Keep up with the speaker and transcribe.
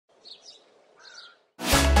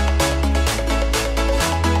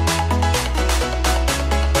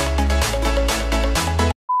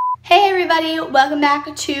everybody, welcome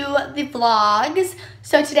back to the vlogs.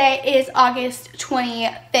 So today is August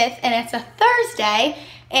 25th and it's a Thursday,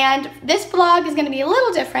 and this vlog is going to be a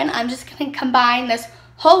little different. I'm just going to combine this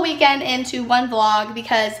whole weekend into one vlog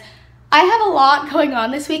because I have a lot going on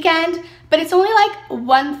this weekend, but it's only like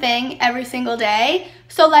one thing every single day.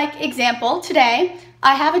 So like example, today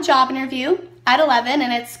I have a job interview at 11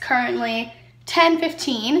 and it's currently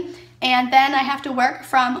 10:15, and then I have to work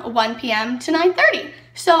from 1 p.m. to 9:30.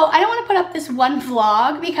 So I don't want to put up this one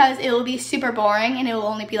vlog because it will be super boring and it will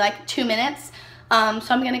only be like 2 minutes. So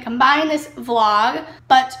I'm going to combine this vlog,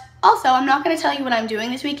 but also I'm not going to tell you what I'm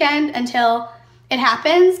doing this weekend until it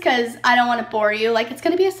happens because I don't want to bore you. Like, it's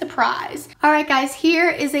going to be a surprise. All right, guys, here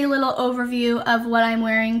is a little overview of what I'm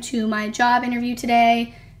wearing to my job interview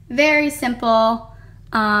today. Very simple.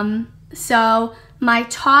 So my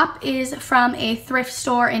top is from a thrift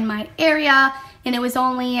store in my area, and it was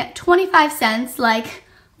only 25 cents, like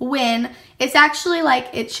win. It's actually like,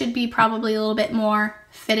 it should be probably a little bit more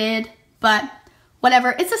fitted, but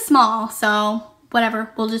whatever. It's a small, so whatever,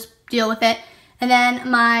 we'll just deal with it. And then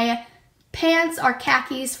my pants are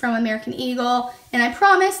khakis from American Eagle, and I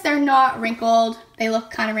promise they're not wrinkled. They look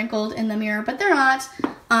kind of wrinkled in the mirror, but they're not.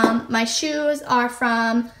 My shoes are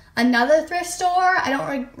from another thrift store. I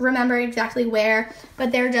don't remember exactly where,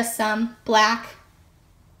 but they're just some black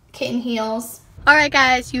kitten heels. All right,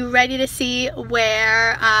 guys, you ready to see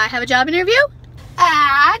where I have a job interview?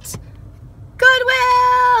 At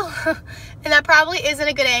Goodwill. And that probably isn't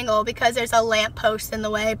a good angle because there's a lamp post in the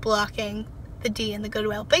way blocking the D in the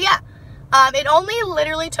Goodwill. But yeah, it only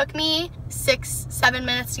literally took me 6-7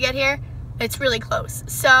 minutes to get here. It's really close.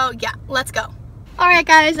 So yeah, let's go. All right,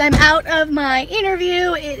 guys, I'm out of my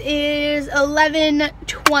interview. It is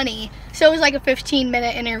 11:20, so it was like a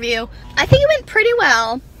 15-minute interview. I think it went pretty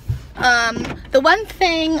well. The one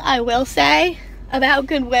thing I will say about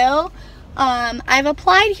Goodwill, I've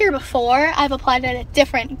applied here before. I've applied at a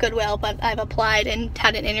different Goodwill, but I've applied and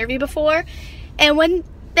had an interview before. And when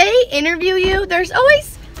they interview you, there's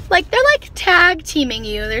always, like, they're like tag teaming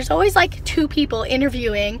you. There's always like 2 people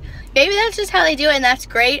interviewing. Maybe that's just how they do it, and that's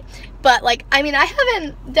great. But like, I mean, I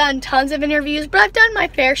haven't done tons of interviews, but I've done my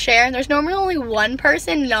fair share, and there's normally only one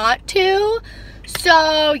person, not 2.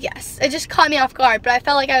 So yes, it just caught me off guard, but I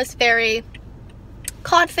felt like I was very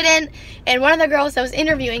confident. And one of the girls that was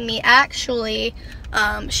interviewing me, actually,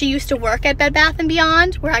 she used to work at Bed Bath &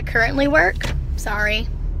 Beyond, where I currently work. Sorry.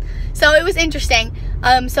 So it was interesting.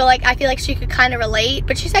 So like, I feel like she could kind of relate,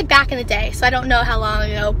 but she said back in the day, so I don't know how long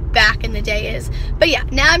ago back in the day is. But yeah,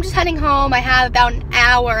 now I'm just heading home. I have about an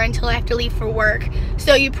hour until I have to leave for work,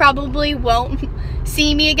 so you probably won't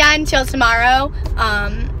see me again till tomorrow,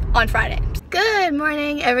 on Friday. Good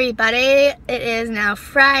morning, everybody. It is now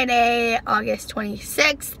Friday, August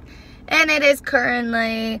 26th, and it is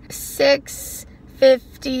currently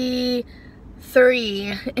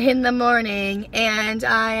 6:53 in the morning, and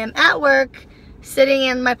I am at work sitting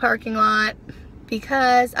in my parking lot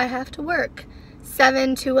because I have to work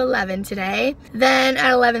 7 to 11 today. Then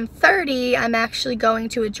at 11:30, I'm actually going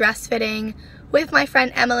to a dress fitting with my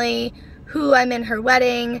friend Emily, who I'm in her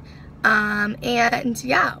wedding. And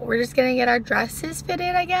yeah, we're just gonna get our dresses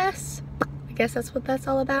fitted, I guess. I guess that's what that's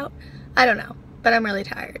all about. I don't know, but I'm really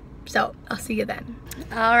tired. So I'll see you then.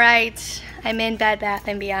 All right, I'm in Bed Bath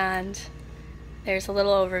 & Beyond. There's a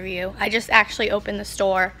little overview. I just actually opened the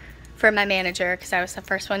store for my manager because I was the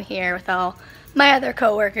first one here with all my other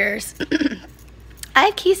coworkers. I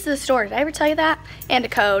have keys to the store. Did I ever tell you that? And a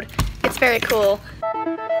code. It's very cool.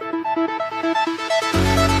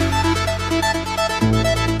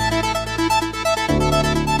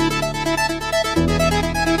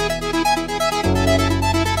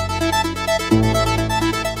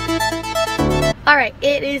 All right,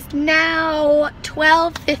 it is now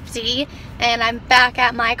 12:50 and I'm back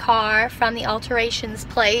at my car from the alterations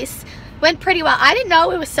place. Went pretty well. I didn't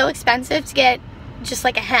know it was so expensive to get just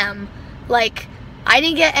like a hem. Like, I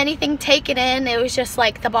didn't get anything taken in. It was just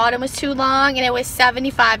like the bottom was too long and it was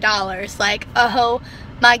 $75. Like, oh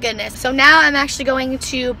my goodness. So now I'm actually going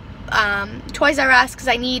to Toys R Us because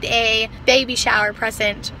I need a baby shower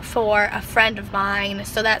present for a friend of mine.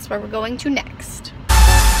 So that's where we're going to next.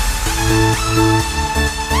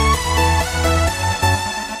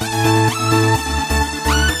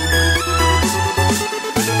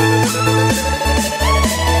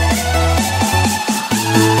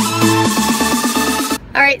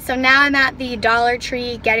 Alright, so now I'm at the Dollar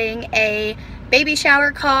Tree getting a baby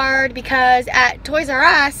shower card because at Toys R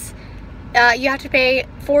Us, you have to pay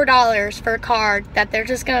 $4 for a card that they're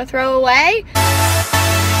just gonna throw away.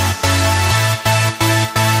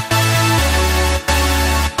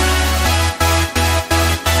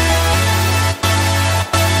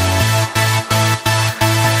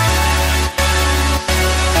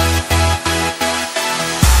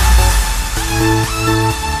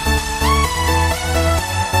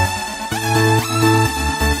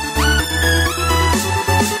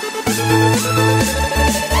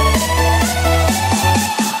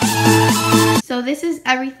 is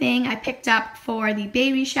everything I picked up for the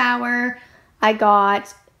baby shower. I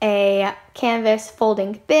got a canvas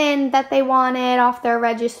folding bin that they wanted off their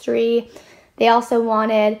registry. They also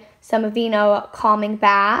wanted some Aveeno calming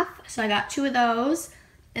bath, so I got 2 of those,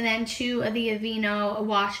 and then 2 of the Aveeno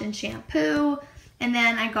wash and shampoo, and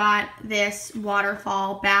then I got this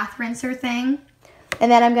waterfall bath rinser thing.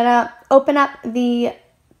 And then I'm gonna open up the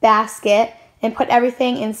basket and put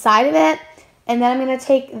everything inside of it, and then I'm gonna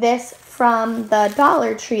take this from the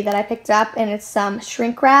Dollar Tree that I picked up, and it's some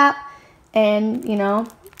shrink wrap, and you know,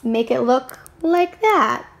 make it look like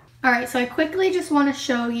that. All right, so I quickly just want to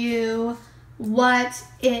show you what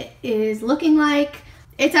it is looking like.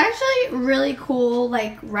 It's actually really cool,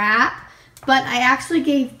 like wrap, but I actually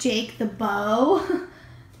gave Jake the bow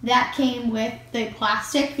that came with the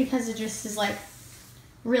plastic because it just is like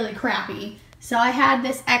really crappy. So I had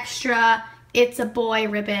this extra It's a Boy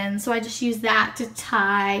ribbon, so I just used that to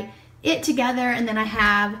tie it together, and then I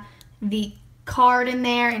have the card in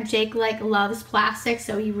there, and Jake like loves plastic,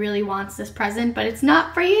 so he really wants this present, but it's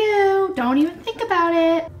not for you. Don't even think about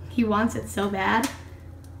it. He wants it so bad.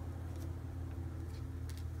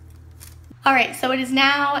 All right, so it is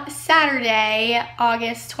now Saturday,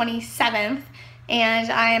 August 27th,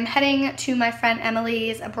 and I am heading to my friend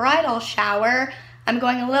Emily's bridal shower. I'm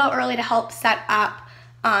going a little early to help set up.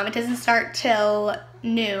 It doesn't start till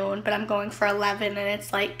noon, but I'm going for 11, and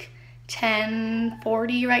it's like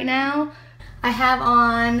 10:40 right now. I have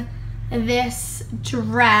on this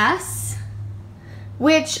dress,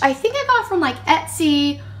 which I think I got from like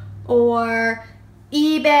Etsy or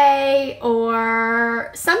eBay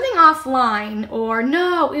or something offline, or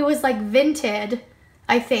no, it was like Vinted,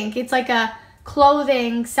 I think. It's like a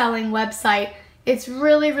clothing selling website. It's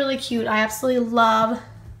really, really cute. I absolutely love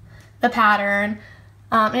the pattern.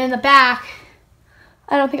 And in the back,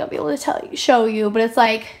 I don't think I'll be able to show you, but it's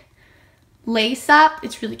like lace up.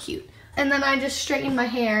 It's really cute. And then I just straightened my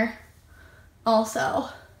hair also.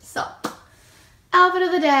 So, outfit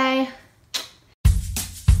of the day.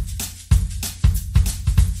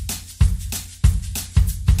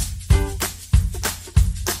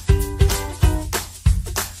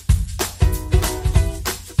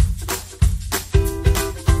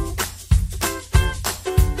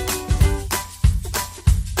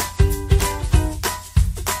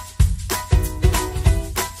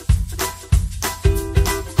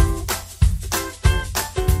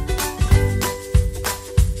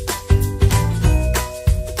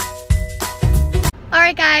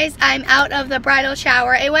 Alright guys, I'm out of the bridal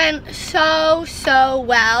shower. It went so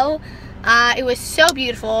well. It was so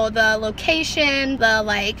beautiful. The location, the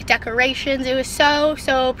like decorations, it was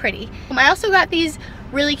so pretty. I also got these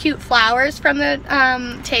really cute flowers from the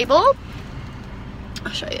table.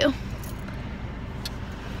 I'll show you.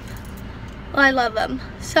 Well, I love them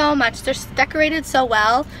so much. They're decorated so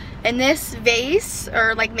well. And this vase,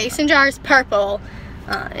 or like mason jar, is purple.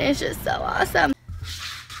 It's just so awesome.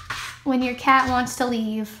 When your cat wants to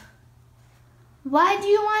leave. Why do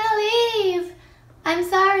you want to leave? I'm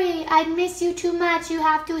sorry, I'd miss you too much. You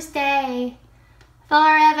have to stay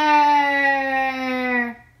forever.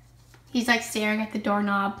 He's like staring at the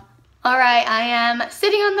doorknob. All right, I am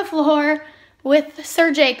sitting on the floor with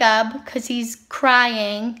Sir Jacob because he's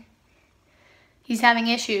crying. He's having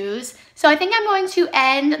issues. So I think I'm going to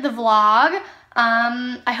end the vlog.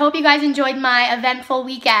 I hope you guys enjoyed my eventful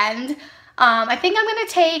weekend. I think I'm gonna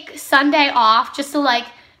take Sunday off just to like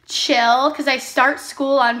chill because I start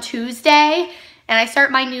school on Tuesday and I start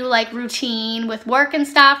my new like routine with work and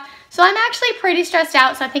stuff. So I'm actually pretty stressed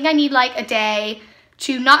out, so I think I need like a day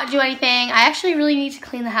to not do anything. I actually really need to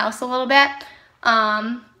clean the house a little bit.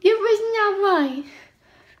 Isn't that right?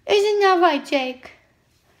 Isn't that right, Jake?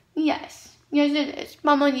 Yes, it is.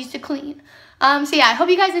 Mama needs to clean. So yeah, I hope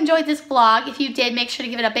you guys enjoyed this vlog. If you did, make sure to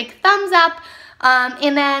give it a big thumbs up.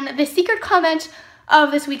 And then the secret comment of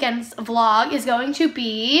this weekend's vlog is going to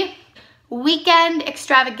be weekend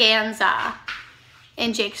extravaganza.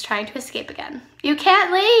 And Jake's trying to escape again. You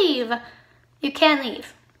can't leave. You can't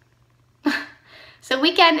leave. So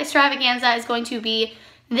weekend extravaganza is going to be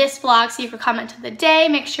this vlog secret comment of the day.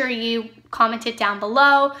 Make sure you comment it down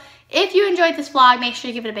below. If you enjoyed this vlog, make sure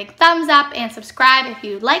to give it a big thumbs up and subscribe if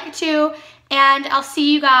you'd like to. And I'll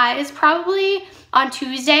see you guys probably on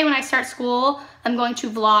Tuesday when I start school. I'm going to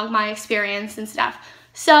vlog my experience and stuff.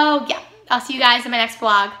 So yeah, I'll see you guys in my next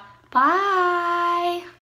vlog. Bye.